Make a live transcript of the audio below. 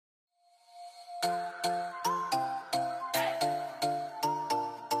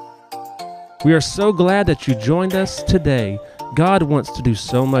We are so glad that you joined us today. God wants to do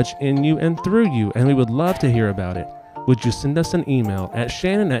so much in you and through you, and we would love to hear about it. Would you send us an email at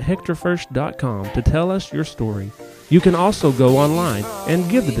shannon@hectorfirst.com to tell us your story? You can also go online and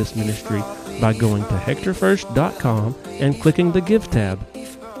give to this ministry by going to hectorfirst.com and clicking the Give tab.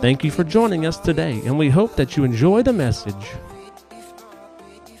 Thank you for joining us today, and we hope that you enjoy the message.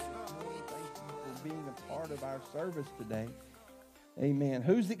 Thank you for being a part of our service today. Amen.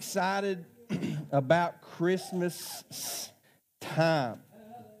 Who's excited about Christmas time?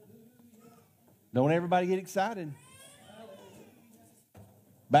 Don't everybody get excited.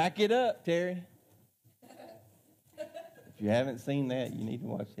 Back it up, Terry. If you haven't seen that, you need to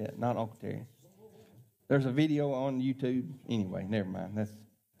watch that. Not Uncle Terry. There's a video on YouTube. Anyway, never mind.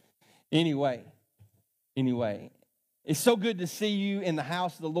 Anyway. It's so good to see you in the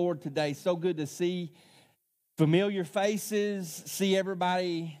house of the Lord today. So good to see familiar faces, see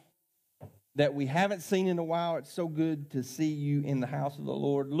everybody that we haven't seen in a while. It's so good to see you in the house of the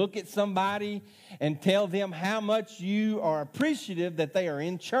Lord. Look at somebody and tell them how much you are appreciative that they are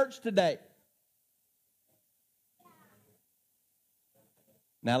in church today.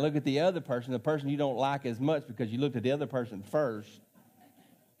 Now look at the other person, the person you don't like as much because you looked at the other person first,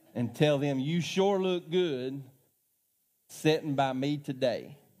 and tell them, you sure look good sitting by me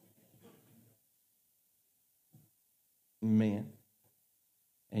today. Amen.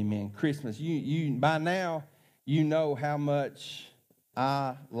 Amen. Christmas. You by now, you know how much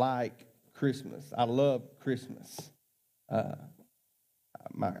I like Christmas. I love Christmas. I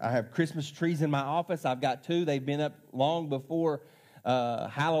have Christmas trees in my office. I've got 2. They've been up long before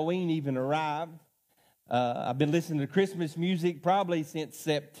Halloween even arrived. I've been listening to Christmas music probably since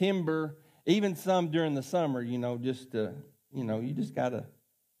September, even some during the summer, you just got to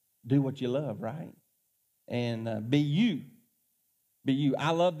do what you love, right? And be you. Be you. I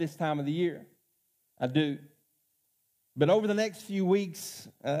love this time of the year. I do. But over the next few weeks,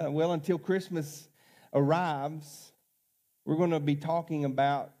 until Christmas arrives, we're going to be talking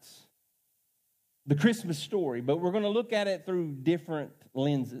about the Christmas story, but we're going to look at it through different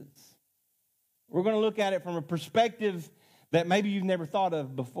lenses. We're going to look at it from a perspective that maybe you've never thought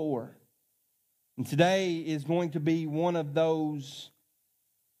of before. And today is going to be one of those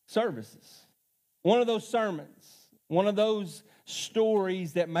services, one of those sermons, one of those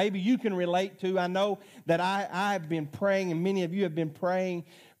stories that maybe you can relate to. I know that I've been praying, and many of you have been praying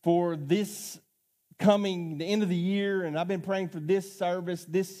for this coming the end of the year, and I've been praying for this service,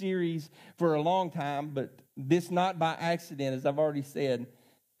 this series for a long time, but this not by accident, as I've already said,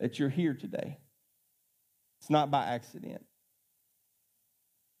 that you're here today. It's not by accident.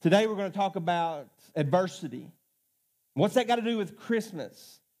 Today we're going to talk about adversity. What's that got to do with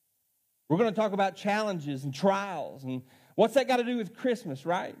Christmas? We're going to talk about challenges and trials, and what's that got to do with Christmas,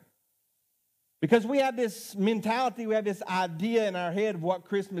 right? Because we have this mentality, we have this idea in our head of what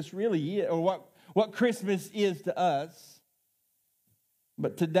Christmas really is, or what Christmas is to us.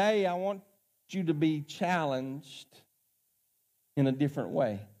 But today I want you to be challenged in a different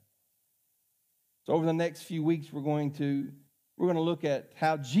way. So over the next few weeks we're going to look at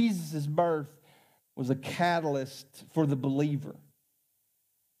how Jesus' birth was a catalyst for the believer.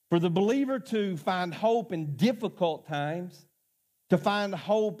 For the believer to find hope in difficult times, to find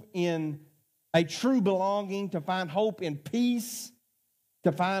hope in a true belonging, to find hope in peace,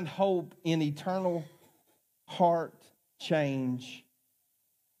 to find hope in eternal heart change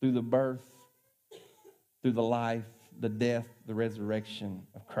through the birth, through the life, the death, the resurrection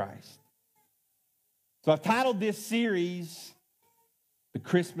of Christ. So I've titled this series, The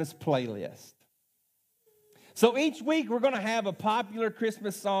Christmas Playlist. So each week we're going to have a popular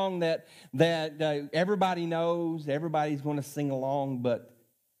Christmas song that everybody knows, everybody's going to sing along, but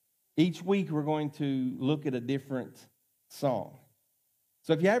each week we're going to look at a different song.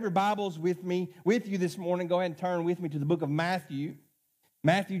 So if you have your Bibles with you this morning, go ahead and turn with me to the book of Matthew.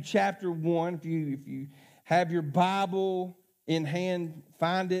 Matthew chapter 1. If you have your Bible in hand,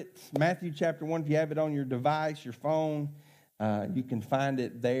 find it. Matthew chapter 1. If you have it on your device, your phone, you can find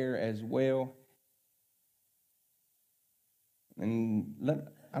it there as well. And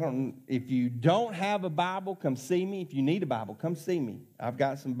if you don't have a Bible, come see me. If you need a Bible, come see me. I've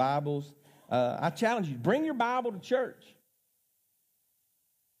got some Bibles. I challenge you, bring your Bible to church.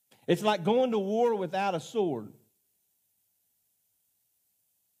 It's like going to war without a sword.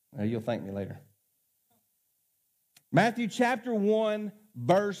 You'll thank me later. Matthew chapter 1,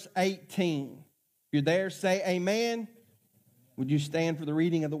 verse 18. If you're there, say amen. Would you stand for the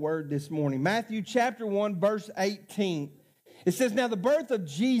reading of the word this morning? Matthew chapter 1, verse 18. It says, "Now the birth of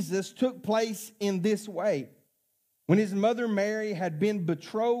Jesus took place in this way. when his mother Mary had been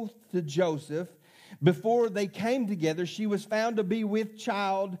betrothed to Joseph, before they came together, she was found to be with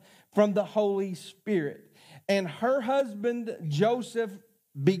child from the Holy Spirit. And her husband Joseph,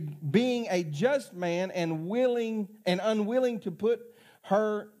 being a just man and unwilling to put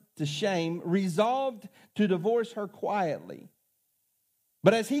her to shame, resolved to divorce her quietly.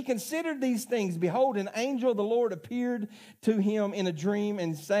 But as he considered these things, behold, an angel of the Lord appeared to him in a dream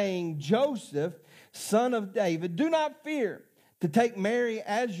and saying, Joseph, son of David, do not fear to take Mary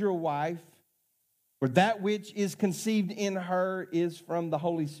as your wife, for that which is conceived in her is from the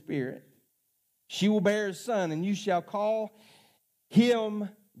Holy Spirit. She will bear a son, and you shall call him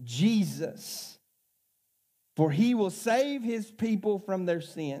Jesus, for he will save his people from their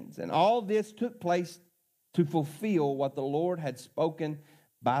sins. And all this took place to fulfill what the Lord had spoken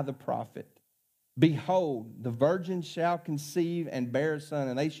by the prophet. Behold, the virgin shall conceive and bear a son,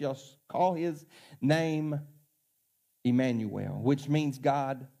 and they shall call his name Emmanuel, which means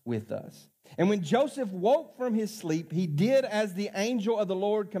God with us. And when Joseph woke from his sleep, he did as the angel of the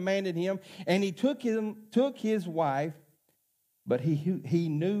Lord commanded him, and he took his wife, but he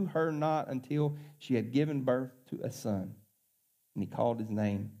knew her not until she had given birth to a son. And he called his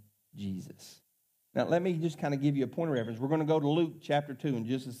name Jesus. Now, let me just kind of give you a point of reference. We're going to go to Luke chapter 2 in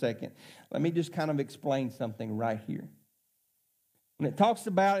just a second. Let me just kind of explain something right here. When it talks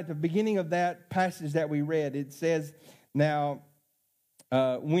about at the beginning of that passage that we read, it says, now,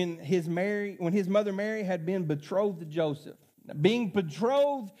 when his mother Mary had been betrothed to Joseph. Being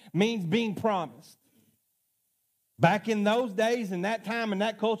betrothed means being promised. Back in those days, in that time, in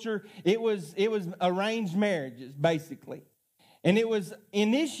that culture, it was arranged marriages, basically. And it was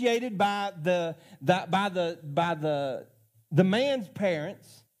initiated by the man's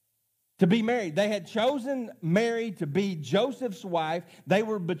parents to be married. They had chosen Mary to be Joseph's wife. They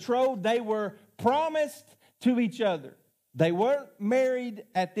were betrothed. They were promised to each other. They weren't married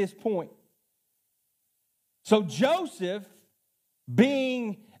at this point. So Joseph,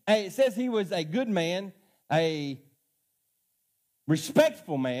 it says he was a good man, a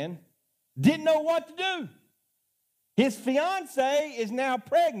respectful man, didn't know what to do. His fiancée is now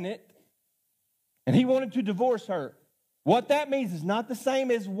pregnant, and he wanted to divorce her. What that means is not the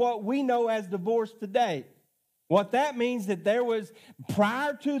same as what we know as divorce today. What that means that there was,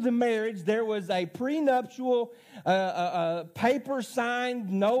 prior to the marriage, there was a prenuptial paper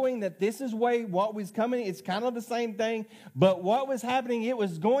signed knowing that this is what was coming. It's kind of the same thing. But what was happening, it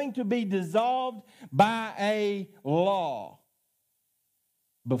was going to be dissolved by a law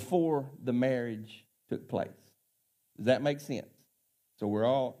before the marriage took place. Does that make sense? So we're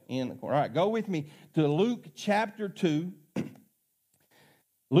all in. All right, go with me to Luke chapter 2.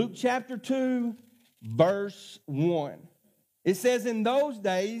 Luke chapter 2. Verse 1. It says, in those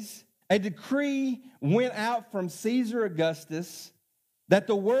days, a decree went out from Caesar Augustus that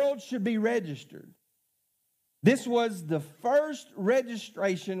the world should be registered. This was the first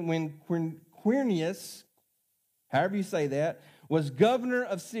registration when Quirinius, however you say that, was governor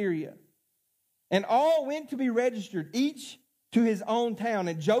of Syria. And all went to be registered, each to his own town.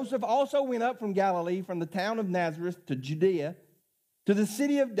 And Joseph also went up from Galilee, from the town of Nazareth to Judea, to the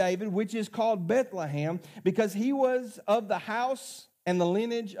city of David, which is called Bethlehem, because he was of the house and the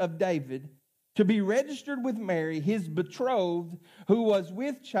lineage of David, to be registered with Mary, his betrothed, who was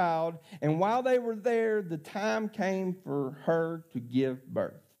with child. And while they were there, the time came for her to give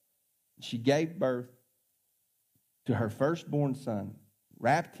birth. She gave birth to her firstborn son,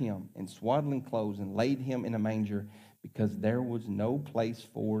 wrapped him in swaddling clothes, and laid him in a manger, because there was no place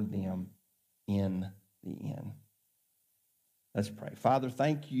for them in the inn. Let's pray. Father,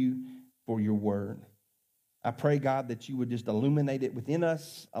 thank you for your word. I pray, God, that you would just illuminate it within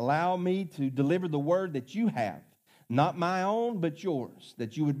us. Allow me to deliver the word that you have, not my own, but yours.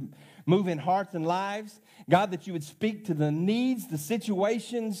 That you would move in hearts and lives. God, that you would speak to the needs, the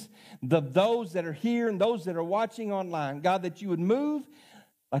situations of those that are here and those that are watching online. God, that you would move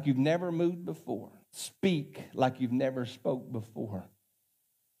like you've never moved before. Speak like you've never spoke before.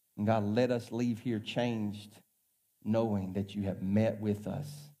 And God, let us leave here changed, knowing that you have met with us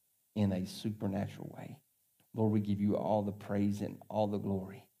in a supernatural way. Lord, we give you all the praise and all the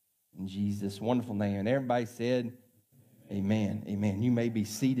glory. In Jesus' wonderful name. And everybody said, amen. Amen. You may be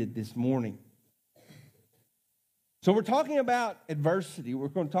seated this morning. So we're talking about adversity. We're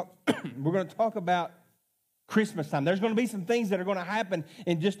going to talk about Christmas time. There's going to be some things that are going to happen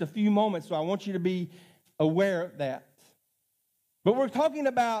in just a few moments, so I want you to be aware of that. But we're talking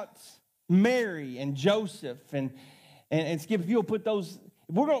about Mary and Joseph and Skip, if you'll put those,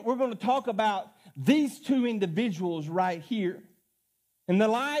 we're going to talk about these two individuals right here. and the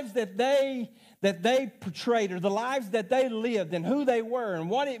lives that they portrayed, or the lives that they lived, and who they were, and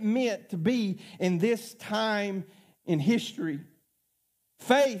what it meant to be in this time in history.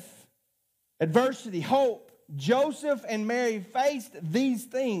 Faith, adversity, hope. Joseph and Mary faced these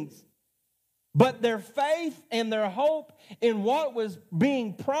things. But their faith and their hope in what was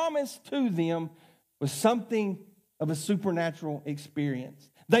being promised to them was something of a supernatural experience.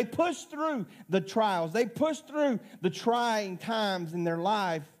 They pushed through the trials. They pushed through the trying times in their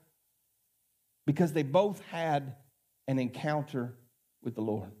life because they both had an encounter with the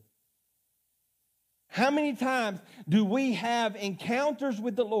Lord. How many times do we have encounters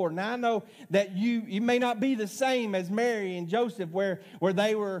with the Lord? Now, I know that you may not be the same as Mary and Joseph, where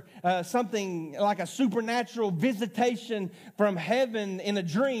they were something like a supernatural visitation from heaven in a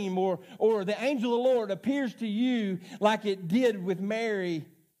dream, or the angel of the Lord appears to you like it did with Mary.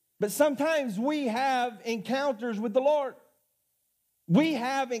 But sometimes we have encounters with the Lord. We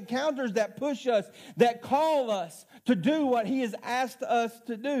have encounters that push us, that call us to do what He has asked us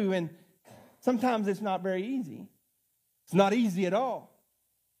to do. And sometimes it's not very easy. It's not easy at all.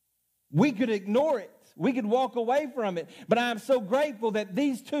 We could ignore it. We could walk away from it. But I'm so grateful that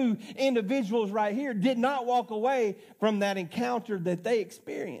these two individuals right here did not walk away from that encounter that they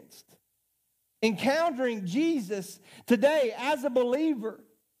experienced. Encountering Jesus today as a believer,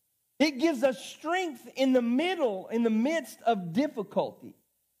 it gives us strength in the midst of difficulty.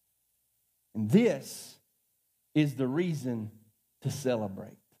 And this is the reason to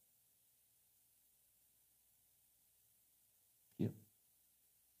celebrate.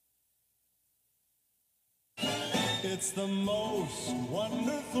 It's the most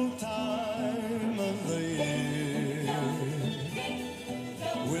wonderful time of the year,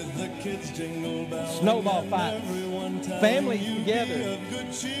 with the kids jingle bells, snowball fights, families together,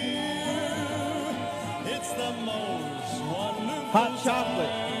 good cheer. It's the most wonderful hot chocolate,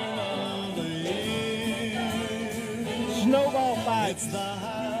 time of the year. Snowball fights, It's the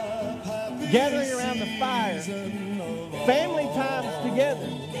happy gathering around the fire, family times together.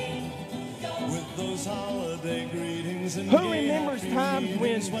 with those holiday greetings and Who remembers times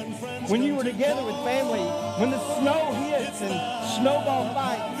when you were together with family, when the snow hits and snowball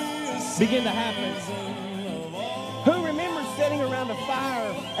fights begin to happen? Who remembers sitting around a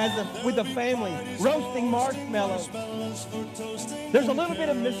fire with a family, roasting marshmallows? There's a little bit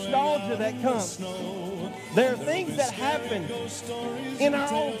of nostalgia that comes. There are things that happen in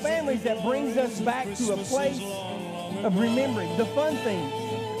our own families that brings us back to a place of remembering the fun things,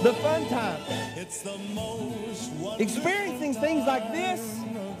 the fun times. Experiencing things like this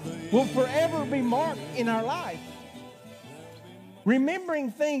will forever be marked in our life. Remembering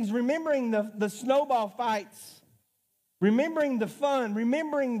things, remembering the snowball fights, remembering the fun,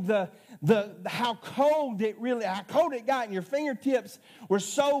 remembering how cold it got, and your fingertips were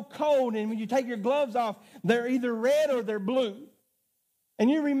so cold, and when you take your gloves off, they're either red or they're blue. And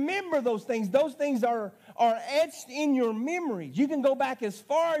you remember those things. Those things are etched in your memories. You can go back as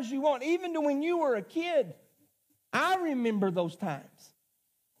far as you want, even to when you were a kid. I remember those times.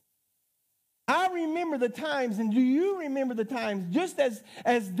 I remember the times, and do you remember the times, just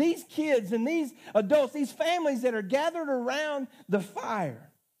as these kids and these adults, these families that are gathered around the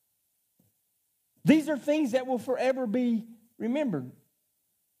fire? These are things that will forever be remembered.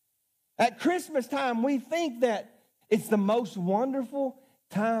 At Christmas time, we think that it's the most wonderful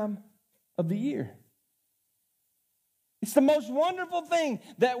time of the year. It's the most wonderful thing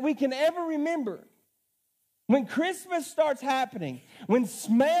that we can ever remember. When Christmas starts happening, when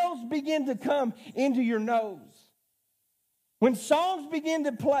smells begin to come into your nose, when songs begin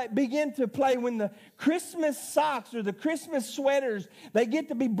to play, when the Christmas socks or the Christmas sweaters, they get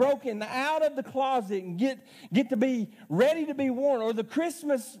to be broken out of the closet and get to be ready to be worn, or the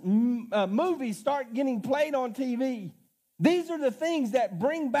Christmas movies start getting played on TV. These are the things that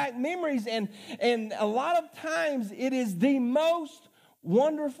bring back memories, and a lot of times it is the most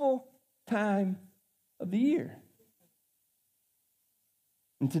wonderful time of the year.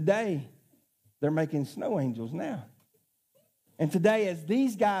 And today, they're making snow angels now. And today, as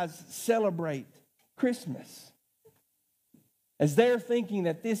these guys celebrate Christmas, as they're thinking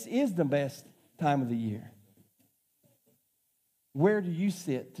that this is the best time of the year, where do you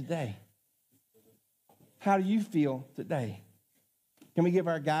sit today? How do you feel today? Can we give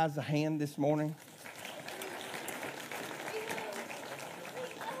our guys a hand this morning?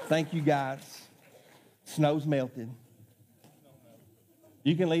 Thank you, guys. Snow's melted.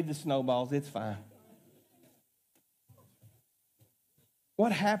 You can leave the snowballs, it's fine.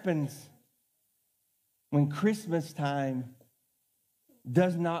 What happens when Christmas time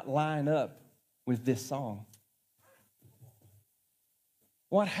does not line up with this song?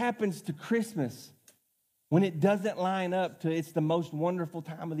 What happens to Christmas when it doesn't line up to it's the most wonderful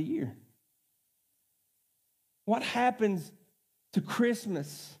time of the year? What happens to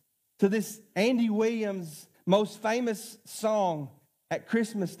Christmas, to this Andy Williams' most famous song at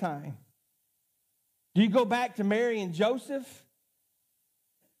Christmas time? Do you go back to Mary and Joseph?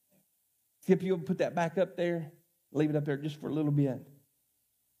 Skip, you'll put that back up there. Leave it up there just for a little bit.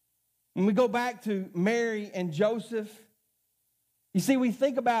 When we go back to Mary and Joseph, you see, we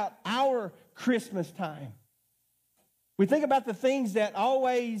think about our Christmas time. We think about the things that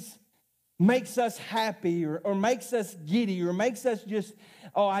always makes us happy or makes us giddy or makes us just,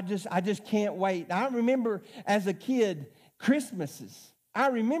 I just can't wait. I remember as a kid, Christmases. I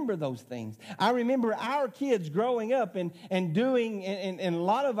remember those things. I remember our kids growing up and doing, and a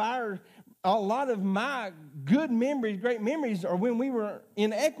lot of my good memories, great memories, are when we were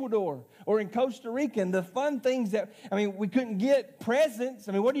in Ecuador or in Costa Rica. And the fun things we couldn't get presents.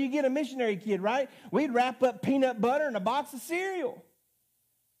 What do you get a missionary kid, right? We'd wrap up peanut butter in a box of cereal.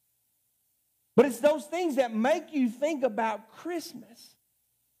 But it's those things that make you think about Christmas.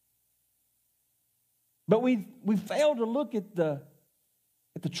 But we fail to look at the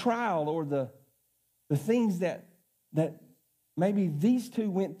trial or the things that maybe these two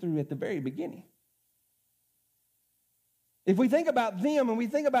went through at the very beginning. If we think about them and we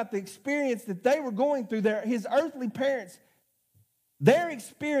think about the experience that they were going through, his earthly parents, their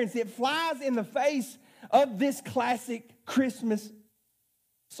experience, it flies in the face of this classic Christmas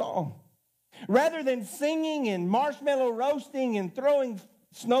song. Rather than singing and marshmallow roasting and throwing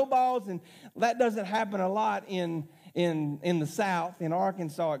snowballs, and that doesn't happen a lot in the South, in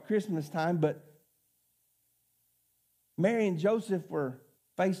Arkansas at Christmas time, but Mary and Joseph were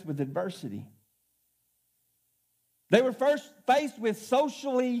faced with adversity. They were first faced with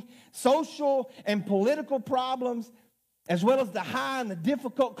social and political problems, as well as the high and the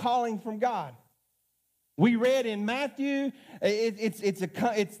difficult calling from God. We read in Matthew, it's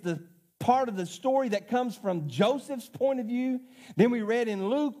the part of the story that comes from Joseph's point of view. Then we read in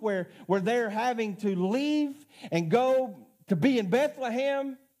Luke where they're having to leave and go to be in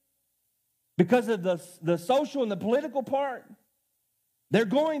Bethlehem because of the social and the political part. They're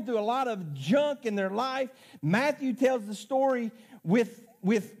going through a lot of junk in their life. Matthew tells the story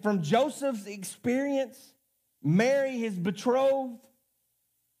from Joseph's experience. Mary, his betrothed,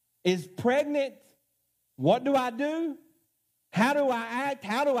 is pregnant. What do I do? How do I act?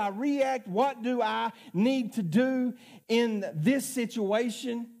 How do I react? What do I need to do in this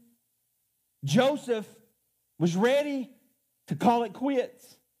situation? Joseph was ready to call it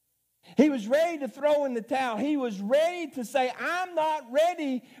quits. He was ready to throw in the towel. He was ready to say, I'm not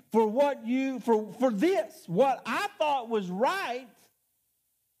ready for for this. What I thought was right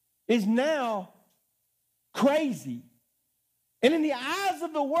is now crazy. And in the eyes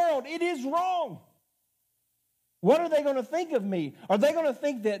of the world, it is wrong. What are they going to think of me? Are they going to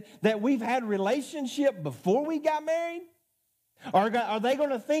think that we've had a relationship before we got married? Are they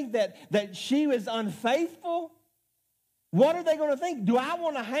going to think that she was unfaithful? What are they going to think? Do I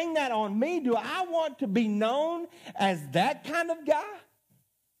want to hang that on me? Do I want to be known as that kind of guy?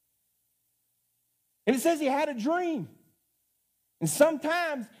 And it says he had a dream. And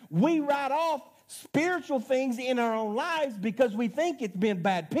sometimes we write off spiritual things in our own lives because we think it's been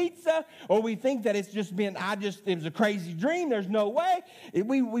bad pizza, or we think that it's just been, it was a crazy dream. There's no way.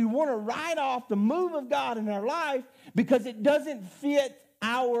 We want to write off the move of God in our life because it doesn't fit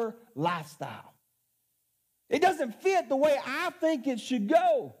our lifestyle. It doesn't fit the way I think it should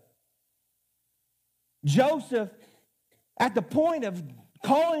go. Joseph, at the point of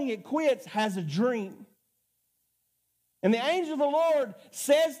calling it quits, has a dream. And the angel of the Lord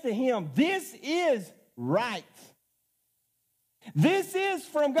says to him, this is right. This is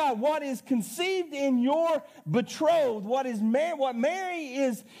from God. What is conceived in your betrothed, what Mary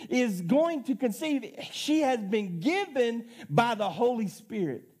is going to conceive, she has been given by the Holy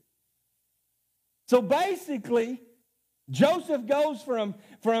Spirit. So basically, Joseph goes from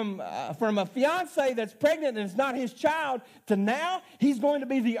a fiancée that's pregnant and it's not his child to now he's going to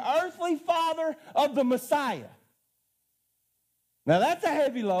be the earthly father of the Messiah. Now that's a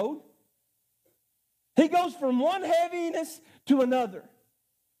heavy load. He goes from one heaviness to another.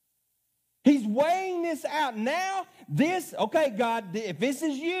 He's weighing this out. Now okay, God, if this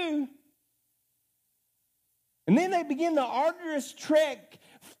is you. And then they begin the arduous trek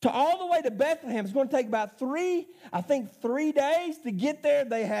to all the way to Bethlehem. It's going to take about 3 days to get there.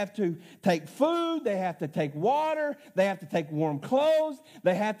 They have to take food. They have to take water. They have to take warm clothes.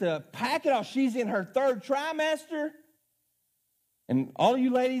 They have to pack it all. She's in her 3rd trimester. And all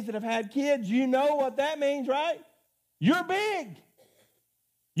you ladies that have had kids, you know what that means, right? You're big.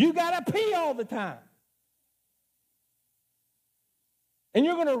 You got to pee all the time. And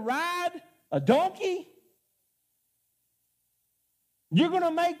you're going to ride a donkey. You're going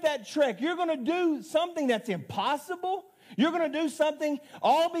to make that trek. You're going to do something that's impossible. You're going to do something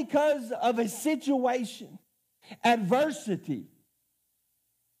all because of a situation. Adversity,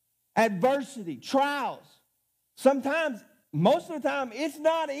 trials. Sometimes, most of the time, it's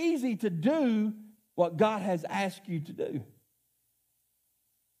not easy to do what God has asked you to do.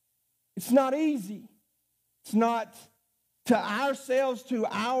 It's not easy. It's not to ourselves, to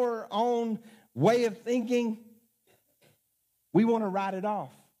our own way of thinking. We want to write it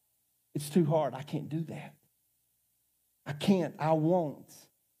off. It's too hard. I can't do that. I can't. I won't.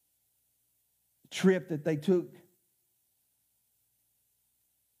 The trip that they took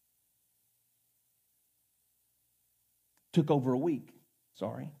over a week.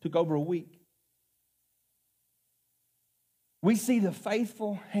 Took over a week. We see the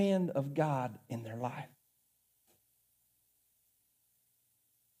faithful hand of God in their life.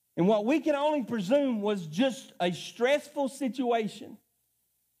 And what we can only presume was just a stressful situation.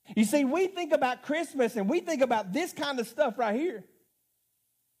 You see, we think about Christmas and we think about this kind of stuff right here.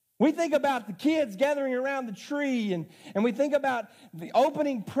 We think about the kids gathering around the tree, and we think about the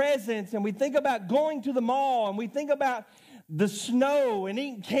opening presents, and we think about going to the mall, and we think about the snow and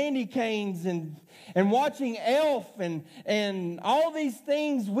eating candy canes and watching Elf and all these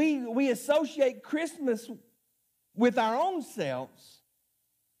things. We associate Christmas with our own selves.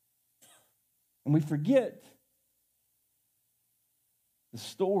 And we forget the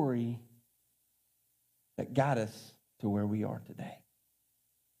story that got us to where we are today.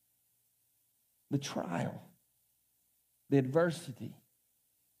 The trial, the adversity,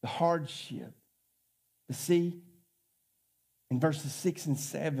 the hardship. To see in verses 6 and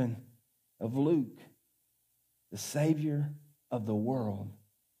 7 of Luke, the Savior of the world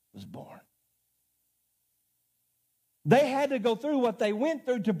was born. They had to go through what they went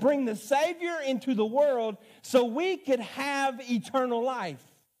through to bring the Savior into the world so we could have eternal life.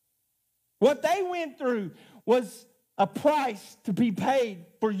 What they went through was a price to be paid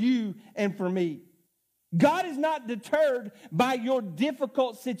for you and for me. God is not deterred by your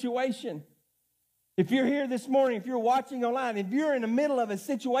difficult situation. If you're here this morning, if you're watching online, if you're in the middle of a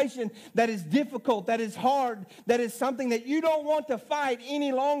situation that is difficult, that is hard, that is something that you don't want to fight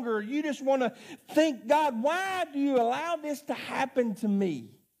any longer, you just want to think, God, why do you allow this to happen to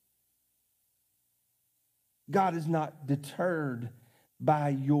me? God is not deterred by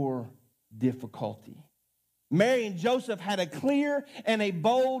your difficulty. Mary and Joseph had a clear and a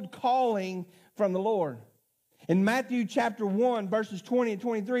bold calling from the Lord. In Matthew chapter 1, verses 20 and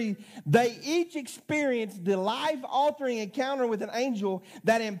 23, they each experienced the life-altering encounter with an angel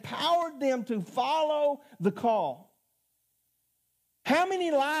that empowered them to follow the call. How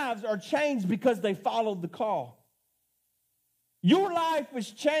many lives are changed because they followed the call? Your life was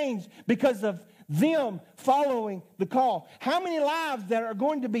changed because of them following the call. How many lives that are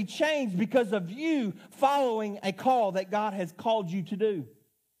going to be changed because of you following a call that God has called you to do?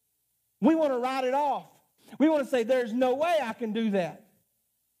 We want to write it off. We want to say, there's no way I can do that.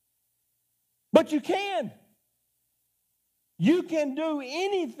 But you can. You can do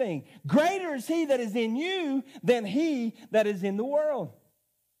anything. Greater is he that is in you than he that is in the world.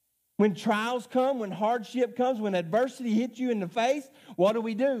 When trials come, when hardship comes, when adversity hits you in the face, what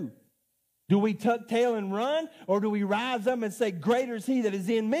do? Do we tuck tail and run? Or do we rise up and say, greater is he that is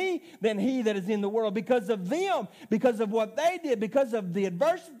in me than he that is in the world? Because of them, because of what they did, because of the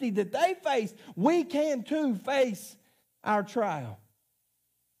adversity that they faced, we can too face our trial.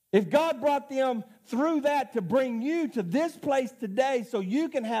 If God brought them through that to bring you to this place today so you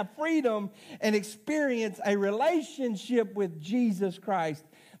can have freedom and experience a relationship with Jesus Christ,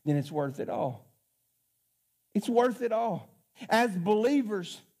 then it's worth it all. It's worth it all. As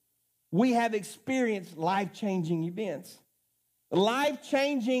believers, we have experienced life-changing events,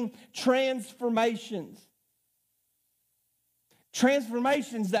 life-changing transformations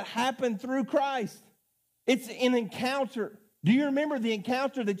that happen through Christ. It's an encounter. Do you remember the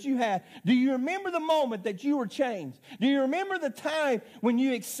encounter that you had? Do you remember the moment that you were changed? Do you remember the time when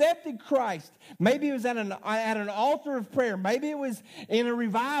you accepted Christ? Maybe it was at an altar of prayer. Maybe it was in a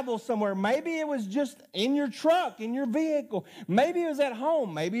revival somewhere. Maybe it was just in your truck, in your vehicle. Maybe it was at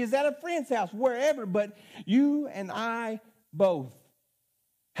home. Maybe it was at a friend's house, wherever. But you and I both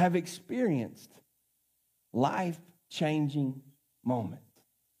have experienced life-changing moments.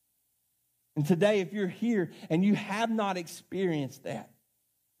 And today, if you're here and you have not experienced that,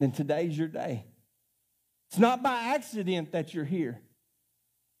 then today's your day. It's not by accident that you're here.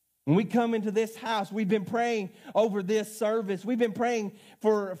 When we come into this house, we've been praying over this service. We've been praying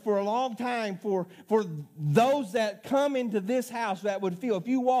for a long time for those that come into this house that would feel, if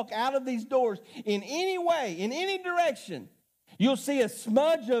you walk out of these doors in any way, in any direction, you'll see a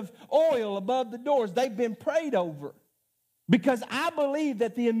smudge of oil above the doors. They've been prayed over. Because I believe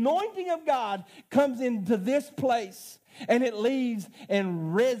that the anointing of God comes into this place and it leaves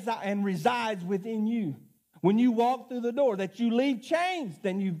and resides within you. When you walk through the door, that you leave changed,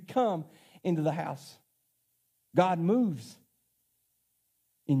 then you come into the house. God moves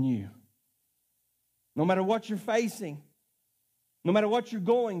in you. No matter what you're facing, no matter what you're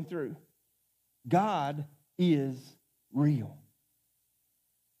going through, God is real.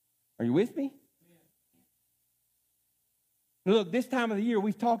 Are you with me? Look, this time of the year,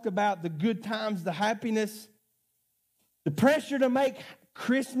 we've talked about the good times, the happiness, the pressure to make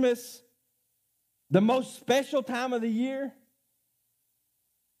Christmas the most special time of the year.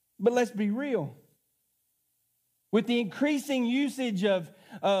 But let's be real. With the increasing usage of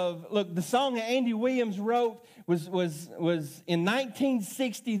look, the song that Andy Williams wrote was in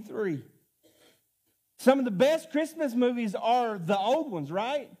 1963. Some of the best Christmas movies are the old ones,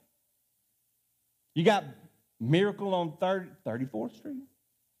 right? You got Miracle on 34th Street,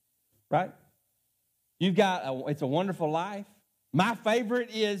 right? You've got It's a Wonderful Life. My favorite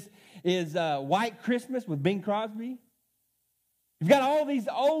is White Christmas with Bing Crosby. You've got all these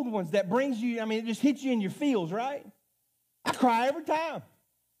old ones that brings you, it just hits you in your feels, right? I cry every time.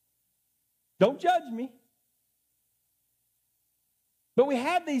 Don't judge me. But we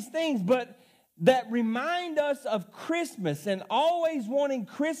have these things, but that remind us of Christmas and always wanting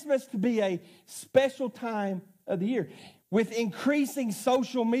Christmas to be a special time of the year. With increasing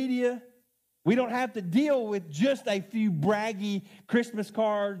social media, we don't have to deal with just a few braggy Christmas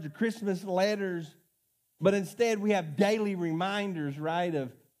cards or Christmas letters, but instead we have daily reminders, right,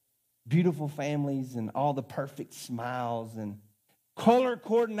 of beautiful families and all the perfect smiles and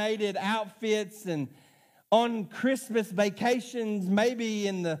color-coordinated outfits and on Christmas vacations, maybe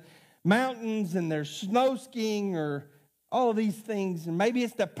in the mountains and there's snow skiing or all of these things. And maybe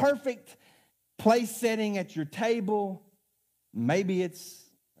it's the perfect place setting at your table. Maybe it's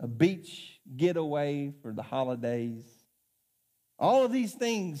a beach getaway for the holidays. All of these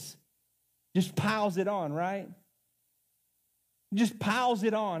things just piles it on, right? Just piles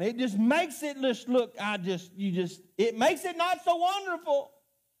it on. It just makes it just look, it makes it not so wonderful.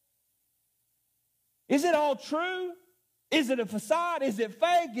 Is it all true? Is it a facade? Is it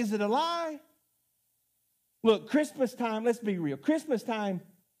fake? Is it a lie? Look, Christmas time, let's be real. Christmas time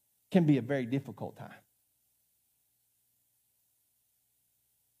can be a very difficult time.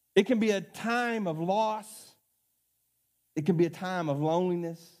 It can be a time of loss. It can be a time of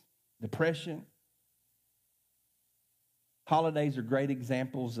loneliness, depression. Holidays are great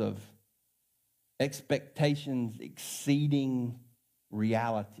examples of expectations exceeding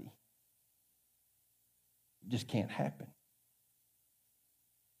reality. It just can't happen.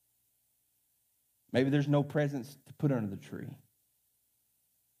 Maybe there's no presents to put under the tree.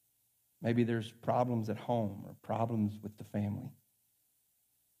 Maybe there's problems at home or problems with the family.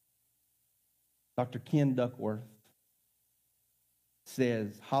 Dr. Ken Duckworth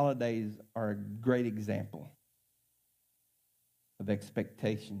says holidays are a great example of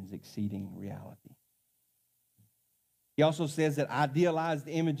expectations exceeding reality. He also says that idealized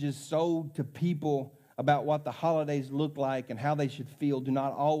images sold to people about what the holidays look like and how they should feel do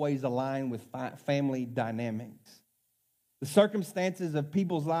not always align with family dynamics. The circumstances of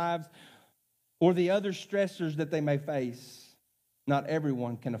people's lives or the other stressors that they may face, not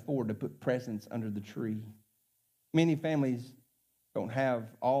everyone can afford to put presents under the tree. Many families don't have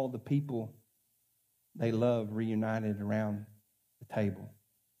all the people they love reunited around the table.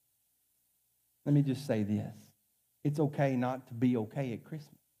 Let me just say this. It's okay not to be okay at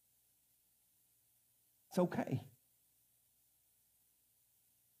Christmas. It's okay.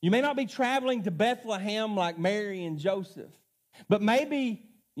 You may not be traveling to Bethlehem like Mary and Joseph, but maybe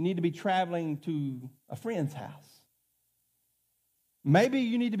you need to be traveling to a friend's house. Maybe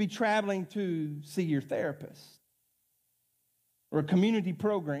you need to be traveling to see your therapist or a community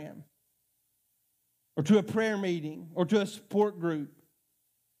program or to a prayer meeting or to a support group,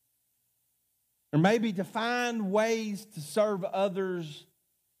 or maybe to find ways to serve others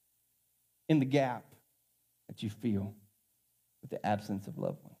in the gap that you feel with the absence of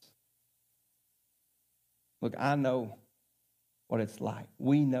loved ones. Look, I know what it's like.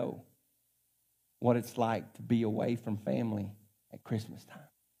 We know what it's like to be away from family at Christmas time.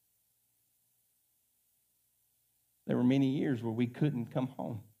 There were many years where we couldn't come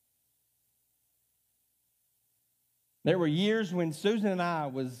home. There were years when Susan and I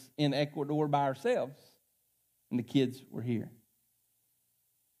was in Ecuador by ourselves, and the kids were here.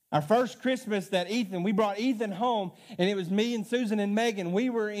 Our first Christmas we brought Ethan home, and it was me and Susan and Megan. We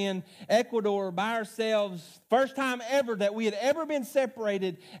were in Ecuador by ourselves. First time ever that we had ever been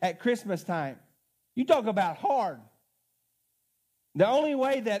separated at Christmas time. You talk about hard. The only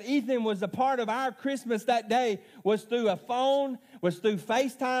way that Ethan was a part of our Christmas that day was through a phone, was through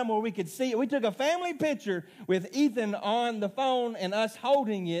FaceTime where we could see it. We took a family picture with Ethan on the phone and us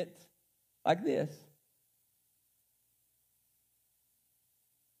holding it like this.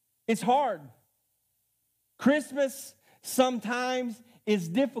 It's hard. Christmas sometimes is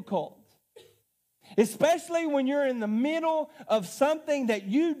difficult, especially when you're in the middle of something that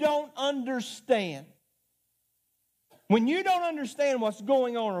you don't understand. When you don't understand what's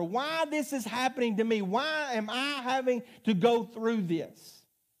going on or why this is happening to me, why am I having to go through this?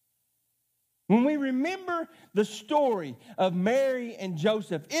 When we remember the story of Mary and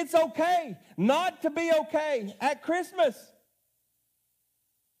Joseph, it's okay not to be okay at Christmas.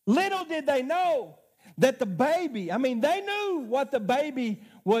 Little did they know that the baby, they knew what the baby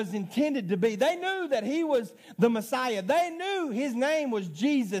was intended to be. They knew that he was the Messiah. They knew his name was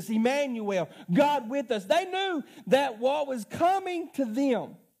Jesus, Emmanuel, God with us. They knew that what was coming to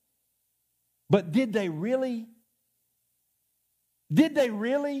them. But did they really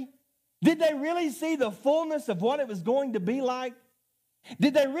see the fullness of what it was going to be like?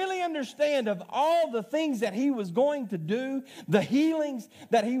 Did they really understand of all the things that he was going to do, the healings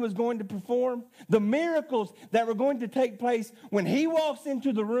that he was going to perform, the miracles that were going to take place when he walks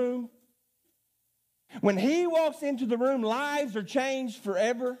into the room? When he walks into the room, lives are changed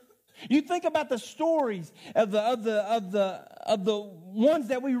forever. You think about the stories of the ones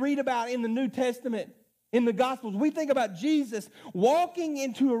that we read about in the New Testament, in the Gospels. We think about Jesus walking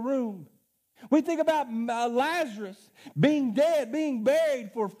into a room. We think about Lazarus being dead, being buried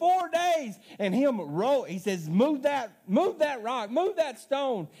for 4 days, and him he says, move that rock, move that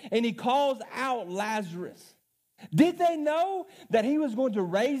stone, and he calls out Lazarus. Did they know that he was going to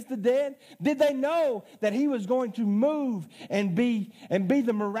raise the dead? Did they know that he was going to move and be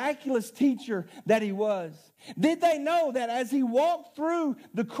the miraculous teacher that he was? Did they know that as he walked through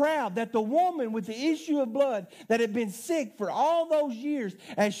the crowd, that the woman with the issue of blood that had been sick for all those years,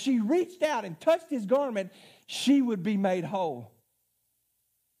 as she reached out and touched his garment, she would be made whole?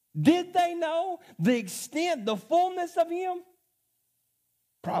 Did they know the extent, the fullness of him?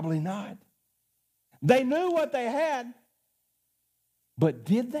 Probably not. They knew what they had, but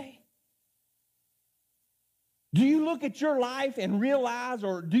did they? Do you look at your life and realize,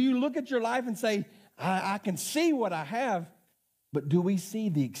 or do you look at your life and say, I can see what I have, but do we see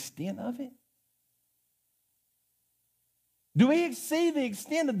the extent of it? Do we see the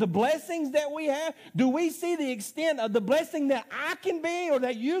extent of the blessings that we have? Do we see the extent of the blessing that I can be or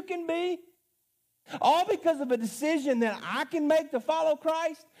that you can be? All because of a decision that I can make to follow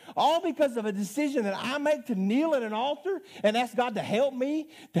Christ? All because of a decision that I make to kneel at an altar and ask God to help me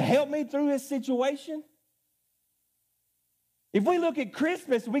through this situation? If we look at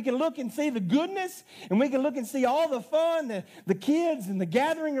Christmas, we can look and see the goodness, and we can look and see all the fun, the kids and the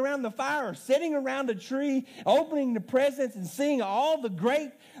gathering around the fire, or sitting around a tree, opening the presents and seeing all the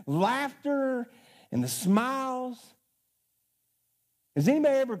great laughter and the smiles. Has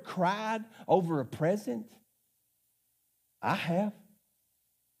anybody ever cried over a present? I have.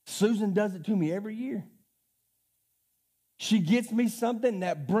 Susan does it to me every year. She gets me something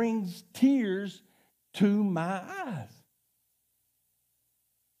that brings tears to my eyes.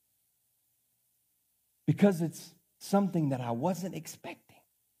 Because it's something that I wasn't expecting.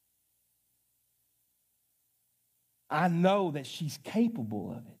 I know that she's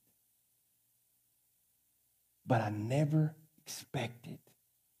capable of it. But I never expected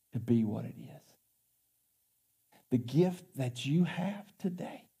to be what it is. The gift that you have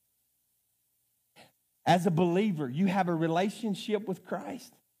today. As a believer, you have a relationship with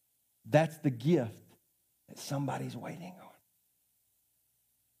Christ. That's the gift that somebody's waiting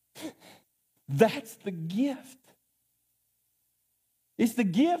on. That's the gift. It's the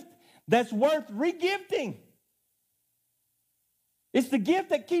gift that's worth regifting. It's the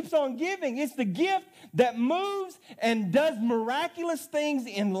gift that keeps on giving. It's the gift that moves and does miraculous things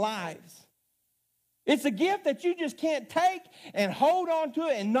in lives. It's a gift that you just can't take and hold on to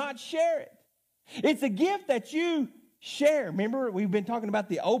it and not share it. It's a gift that you share. Remember, we've been talking about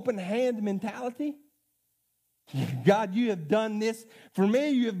the open hand mentality. God, you have done this for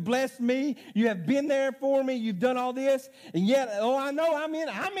me. You have blessed me. You have been there for me. You've done all this. And yet, I know I'm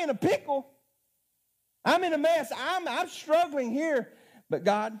in a pickle. I'm in a mess. I'm struggling here. But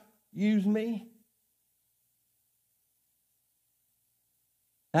God, use me.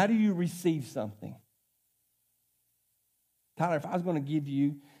 How do you receive something? Tyler, if I was going to give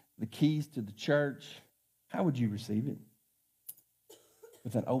you the keys to the church, how would you receive it?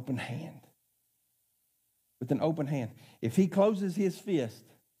 With an open hand. With an open hand. If he closes his fist,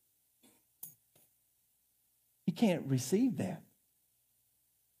 he can't receive that.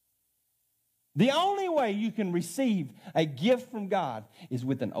 The only way you can receive a gift from God is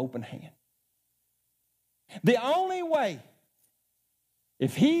with an open hand. The only way,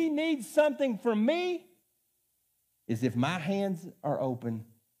 if he needs something from me, is if my hands are open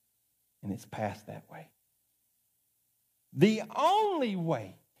and it's passed that way. The only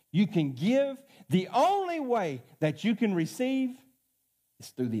way you can give, the only way that you can receive is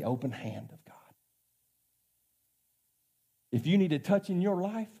through the open hand of God. If you need a touch in your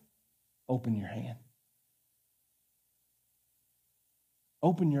life, open your hand.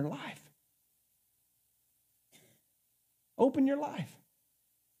 Open your life. Open your life.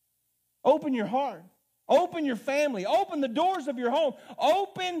 Open your heart. Open your family. Open the doors of your home.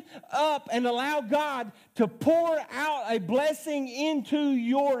 Open up and allow God to pour out a blessing into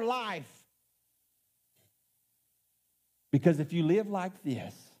your life. Because if you live like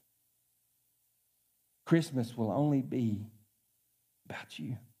this, Christmas will only be about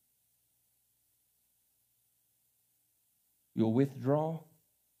you. You'll withdraw.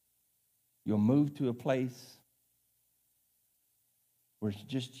 You'll move to a place where it's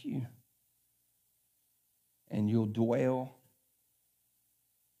just you. And you'll dwell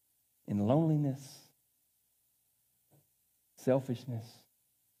in loneliness, selfishness.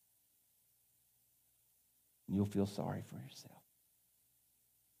 And you'll feel sorry for yourself.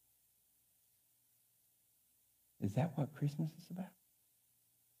 Is that what Christmas is about?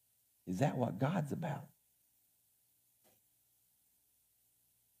 Is that what God's about?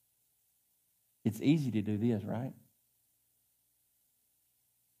 It's easy to do this, right?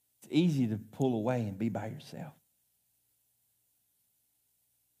 It's easy to pull away and be by yourself.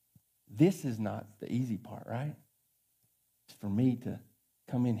 This is not the easy part, right? It's for me to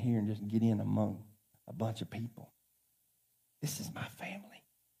come in here and just get in among a bunch of people. This is my family.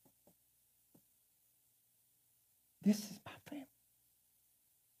 This is my family.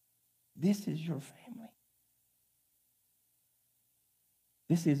 This is your family.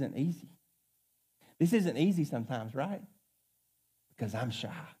 This isn't easy. This isn't easy sometimes, right? Because I'm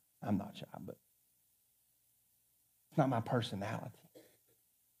shy. I'm not shy, but it's not my personality.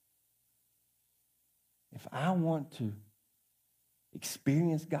 If I want to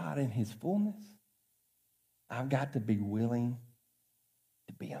experience God in his fullness, I've got to be willing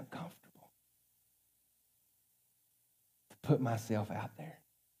to be uncomfortable, to put myself out there.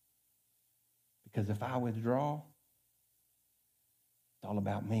 Because if I withdraw, it's all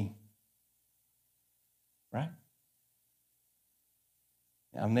about me. Right?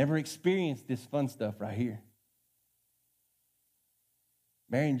 I've never experienced this fun stuff right here.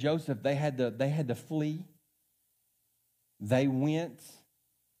 Mary and Joseph, they had to flee. They went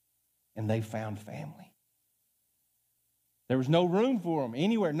and they found family. There was no room for them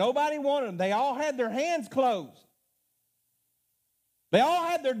anywhere. Nobody wanted them. They all had their hands closed. They all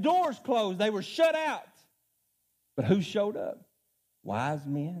had their doors closed. They were shut out. But who showed up? Wise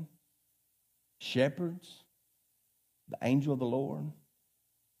men, shepherds, the angel of the Lord.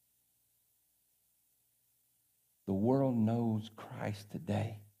 The world knows Christ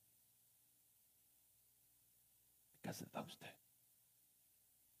today because of those two.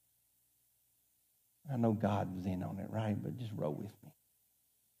 I know God was in on it, right? But just roll with me.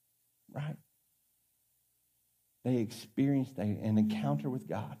 Right? They experienced an encounter with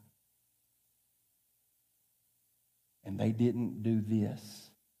God. And they didn't do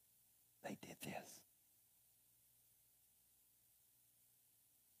this. They did this.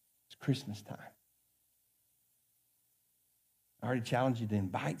 It's Christmas time. I already challenged you to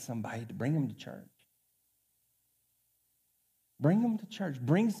invite somebody, to bring them to church. Bring them to church.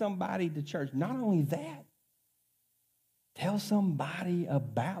 Bring somebody to church. Not only that, tell somebody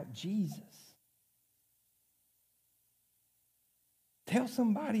about Jesus. Tell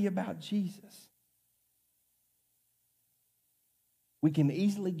somebody about Jesus. We can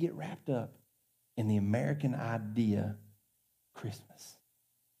easily get wrapped up in the American idea, Christmas.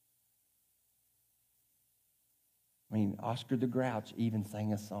 I mean, Oscar the Grouch even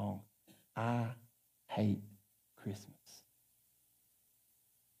sang a song, I Hate Christmas.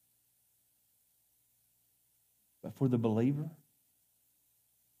 But for the believer,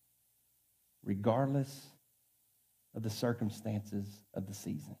 regardless of the circumstances of the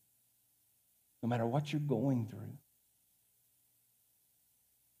season, no matter what you're going through,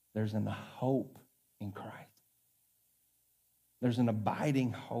 there's a hope in Christ. There's an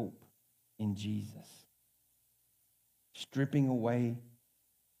abiding hope in Jesus, stripping away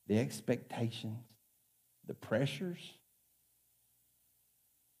the expectations, the pressures,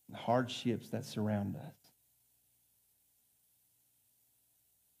 the hardships that surround us.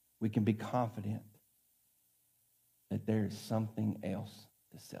 We can be confident that there is something else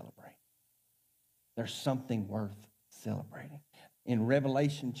to celebrate. There's something worth celebrating. In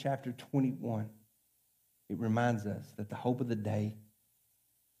Revelation chapter 21, it reminds us that the hope of the day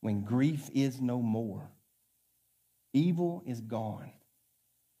when grief is no more, evil is gone,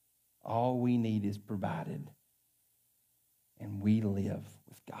 all we need is provided, and we live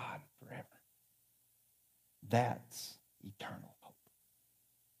with God forever. That's eternal hope.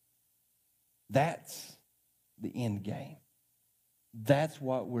 That's the end game. That's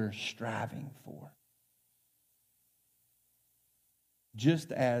what we're striving for.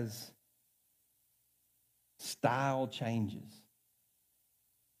 Just as style changes,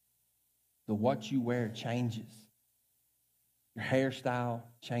 the what you wear changes, your hairstyle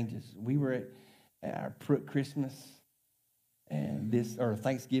changes. We were at our Christmas and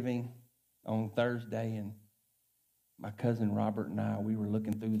Thanksgiving on Thursday, and my cousin Robert and I, we were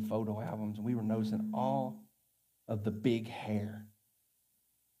looking through the photo albums, and we were noticing all of the big hair.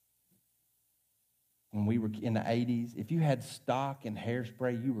 When we were in the 80s, if you had stock and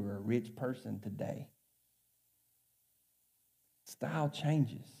hairspray, you were a rich person today. Style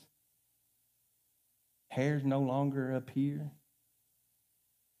changes. Hair's no longer up here.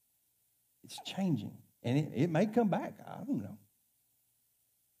 It's changing. And it may come back. I don't know.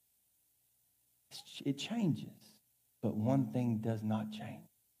 It changes. But one thing does not change.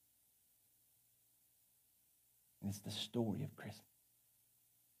 And it's the story of Christmas.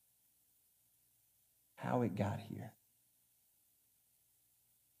 How it got here.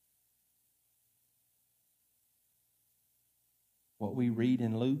 What we read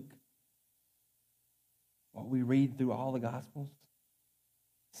in Luke, what we read through all the Gospels,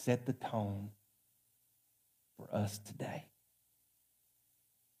 set the tone for us today.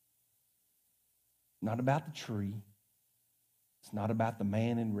 Not about the tree. It's not about the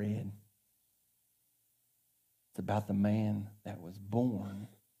man in red. It's about the man that was born,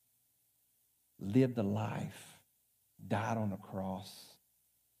 lived a life, died on a cross,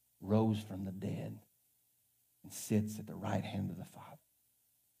 rose from the dead, and sits at the right hand of the Father.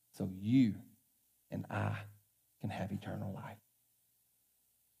 So you and I can have eternal life.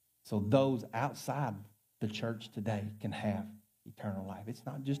 So those outside the church today can have eternal life. It's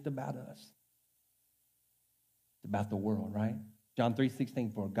not just about us. It's about the world, right? John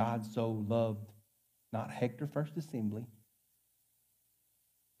 3:16, for God so loved not Hector First Assembly,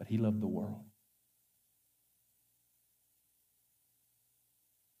 but he loved the world.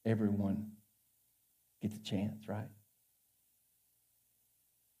 Everyone gets a chance, right?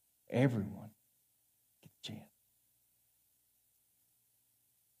 Everyone gets a chance.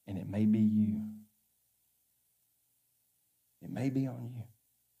 And it may be you. It may be on you.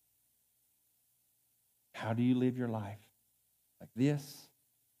 How do you live your life? Like this?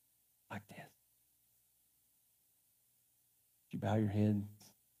 Like this? Would you bow your heads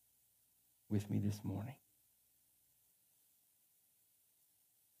with me this morning?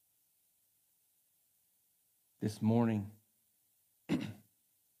 This morning,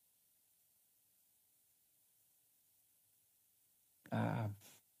 I've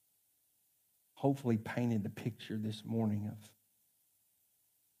hopefully painted the picture this morning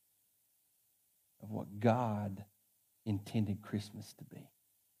of what God intended Christmas to be.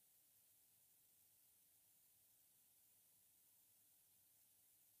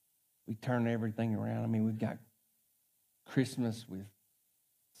 We turn everything around. I mean, we've got Christmas with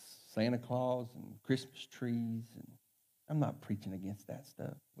Santa Claus and Christmas trees, and I'm not preaching against that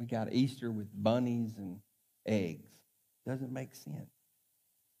stuff. We got Easter with bunnies and eggs. Doesn't make sense.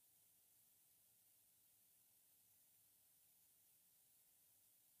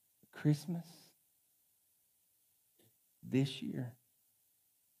 Christmas this year,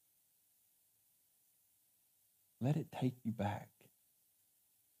 let it take you back.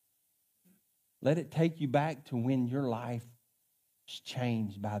 Let it take you back to when your life was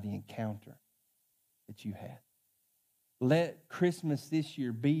changed by the encounter that you had. Let Christmas this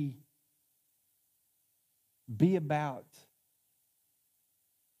year be about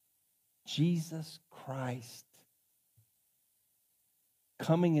Jesus Christ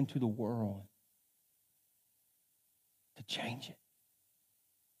coming into the world to change it.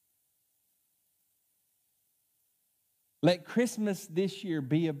 Let Christmas this year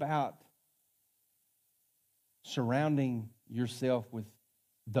be about surrounding yourself with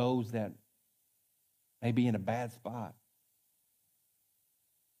those that may be in a bad spot,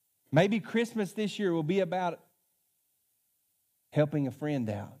 Maybe Christmas this year will be about helping a friend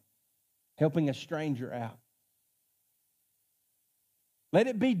out, helping a stranger out. Let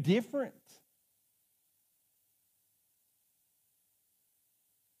it be different.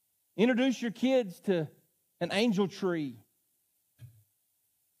 Introduce your kids to an angel tree.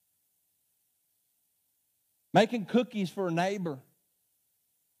 Making cookies for a neighbor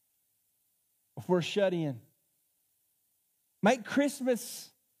or for a shut-in. Make Christmas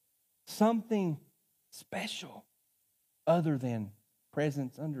something special other than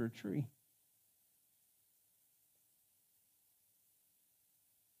presents under a tree.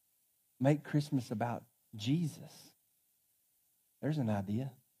 Make Christmas about Jesus. There's an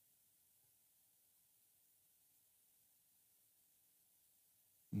idea.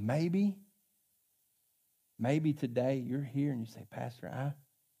 Maybe today you're here and you say, Pastor, I've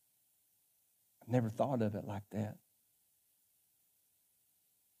never thought of it like that.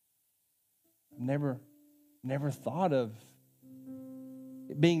 I've never thought of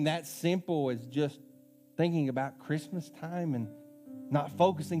it being that simple as just thinking about Christmas time and not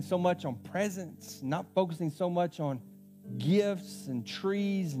focusing so much on presents, not focusing so much on gifts and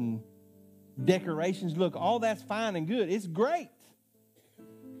trees and decorations. Look, all that's fine and good. It's great.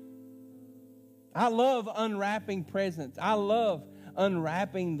 I love unwrapping presents. I love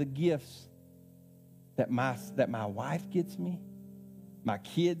unwrapping the gifts that my wife gets me, my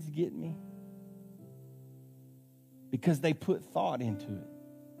kids get me, because they put thought into it.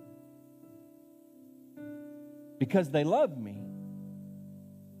 Because they love me.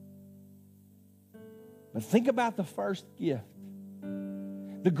 But think about the first gift.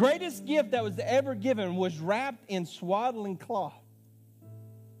 The greatest gift that was ever given was wrapped in swaddling cloth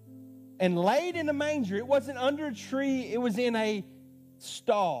and laid in a manger. It wasn't under a tree. It was in a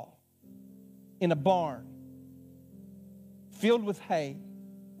stall, in a barn, filled with hay.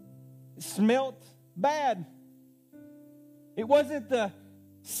 It smelt bad. It wasn't the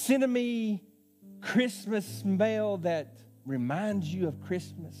cinnamony Christmas smell that reminds you of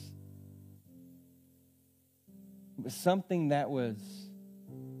Christmas. It was something that was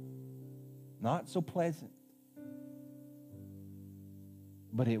not so pleasant,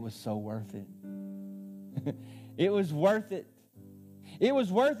 but it was so worth it. It was worth it. It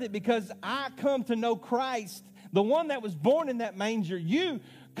was worth it because I come to know Christ, the one that was born in that manger. You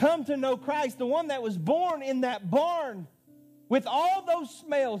come to know Christ, the one that was born in that barn with all those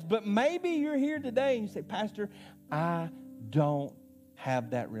smells. But maybe you're here today and you say, Pastor, I don't have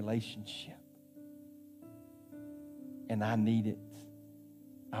that relationship. And I need it.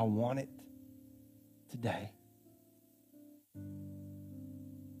 I want it today.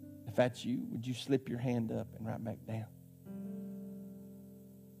 If that's you, would you slip your hand up and right back down?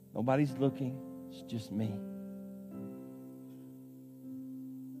 Nobody's looking. It's just me.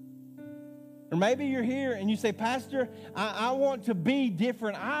 Or maybe you're here and you say, Pastor, I want to be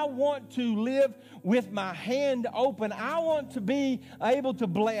different. I want to live with my hand open. I want to be able to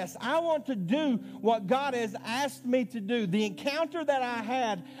bless. I want to do what God has asked me to do. The encounter that I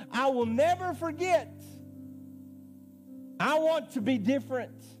had, I will never forget. I want to be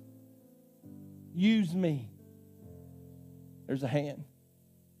different. Use me. There's a hand.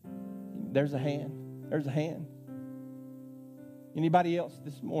 There's a hand. There's a hand. Anybody else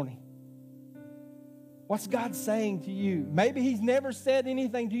this morning? What's God saying to you? Maybe He's never said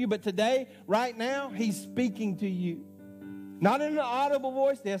anything to you, but today, right now, He's speaking to you. Not in an audible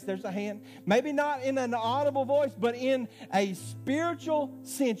voice. Yes, there's a hand. Maybe not in an audible voice, but in a spiritual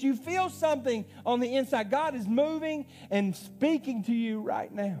sense. You feel something on the inside. God is moving and speaking to you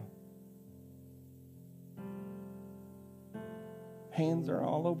right now. Hands are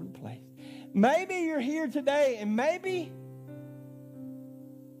all over the place. Maybe you're here today and maybe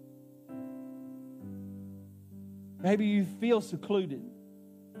you feel secluded.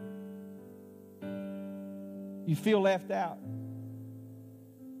 You feel left out.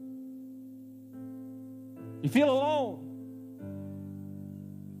 You feel alone.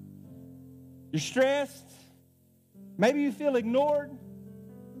 You're stressed. Maybe you feel ignored.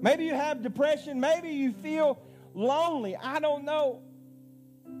 Maybe you have depression. Maybe you feel lonely. I don't know.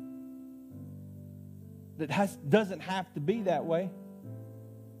 That doesn't have to be that way.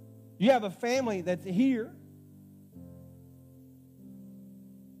 You have a family that's here.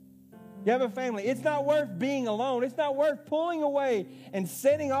 You have a family. It's not worth being alone. It's not worth pulling away and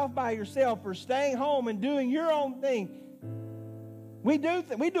setting off by yourself or staying home and doing your own thing. We do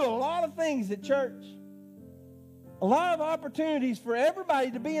a lot of things at church. A lot of opportunities for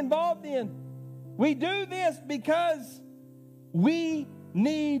everybody to be involved in. We do this because we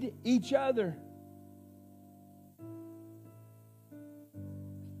need each other.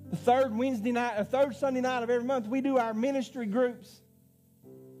 The third Wednesday night, or third Sunday night of every month, we do our ministry groups.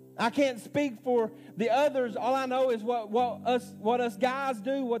 I can't speak for the others. All I know is what us guys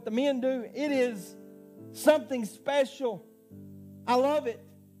do, what the men do. It is something special. I love it.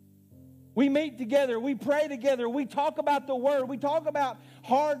 We meet together. We pray together. We talk about the Word. We talk about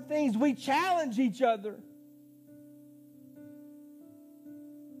hard things. We challenge each other.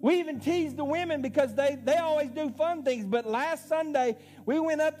 We even tease the women because they always do fun things. But last Sunday, we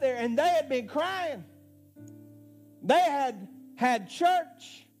went up there and they had been crying. They had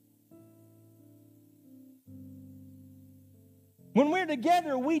church. When we're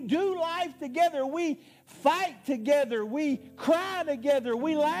together, we do life together. We fight together. We cry together.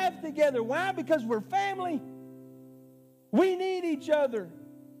 We laugh together. Why? Because we're family. We need each other.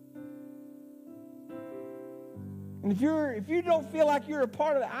 And if you don't feel like you're a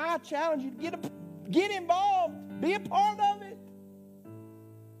part of it, I challenge you to get involved. Be a part of it.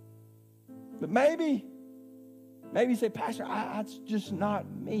 But maybe you say, Pastor, it's just not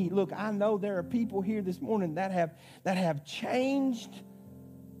me. Look, I know there are people here this morning that have changed.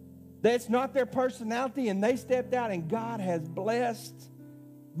 That's not their personality, and they stepped out, and God has blessed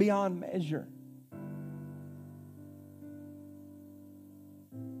beyond measure.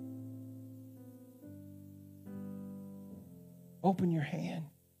 Open your hand.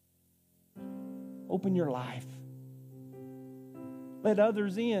 Open your life. Let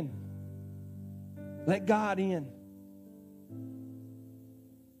others in. Let God in.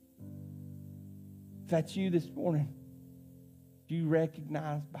 If that's you this morning, you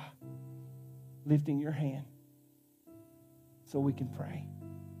recognize by lifting your hand so we can pray.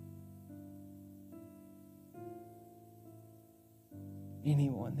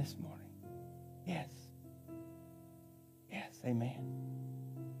 Anyone this morning? Yes. Yes, amen.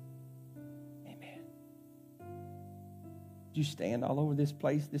 Amen. Would you stand all over this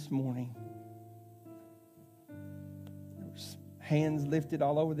place this morning? There's hands lifted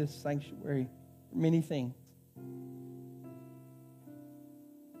all over this sanctuary for many things.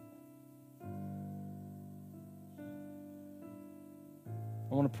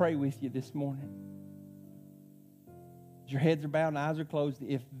 I want to pray with you this morning. As your heads are bowed and eyes are closed,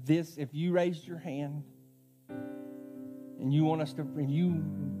 if you raised your hand and you want us to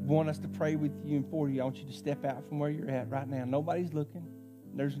pray with you and for you, I want you to step out from where you're at right now. Nobody's looking.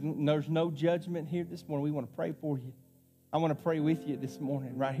 There's no judgment here this morning. We want to pray for you. I want to pray with you this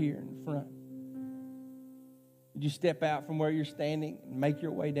morning right here in the front. Would you step out from where you're standing and make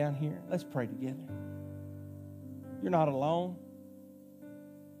your way down here? Let's pray together. You're not alone.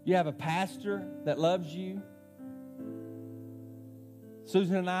 You have a pastor that loves you.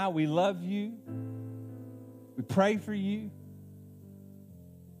 Susan and I, we love you. We pray for you.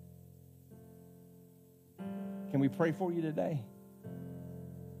 Can we pray for you today?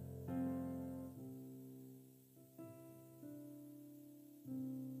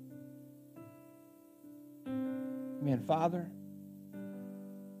 Amen. Father,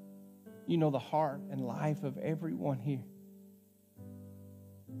 you know the heart and life of everyone here.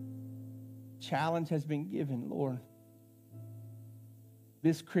 Challenge has been given, Lord.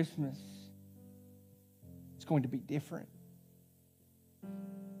 This Christmas, it's going to be different.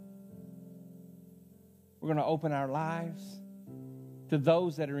 We're going to open our lives to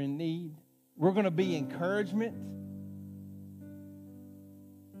those that are in need. We're going to be encouragement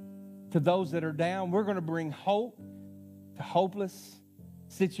to those that are down. We're going to bring hope to hopeless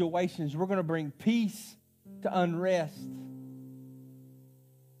situations. We're going to bring peace to unrest.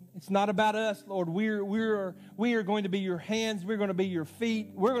 It's not about us, Lord. We are going to be your hands. We're going to be your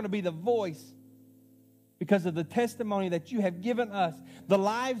feet. We're going to be the voice because of the testimony that you have given us, the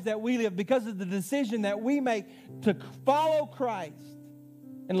lives that we live, because of the decision that we make to follow Christ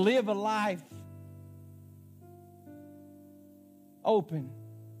and live a life open.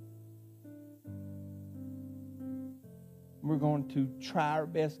 We're going to try our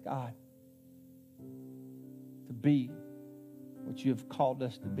best, God, to be what you have called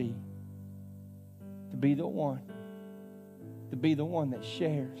us to be the one that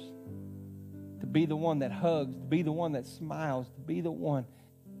shares, to be the one that hugs, to be the one that smiles, to be the one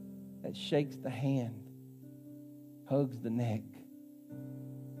that shakes the hand, hugs the neck,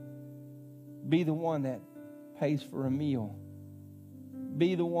 be the one that pays for a meal,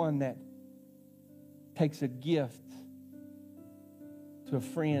 be the one that takes a gift to a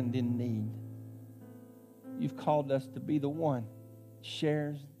friend in need. You've called us to be the one that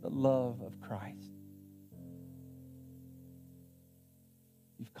shares the love of Christ.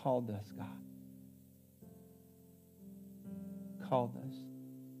 You've called us, God. Called us.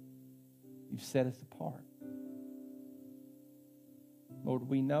 You've set us apart. Lord,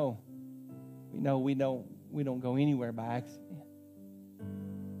 we know we don't go anywhere by accident.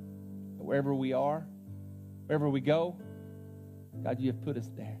 But wherever we are, wherever we go, God, you have put us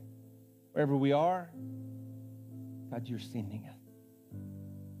there. Wherever we are, God, you're sending us.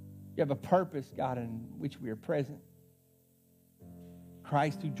 You have a purpose, God, in which we are present.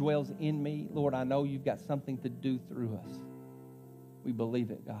 Christ who dwells in me, Lord, I know you've got something to do through us. We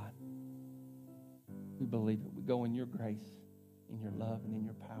believe it, God. We believe it. We go in your grace, in your love, and in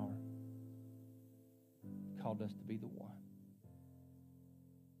your power. You called us to be the one.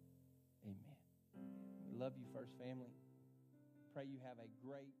 Amen. We love you, First Family. Pray you have a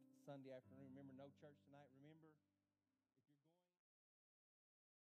great Sunday afternoon. Remember, no church tonight. Remember,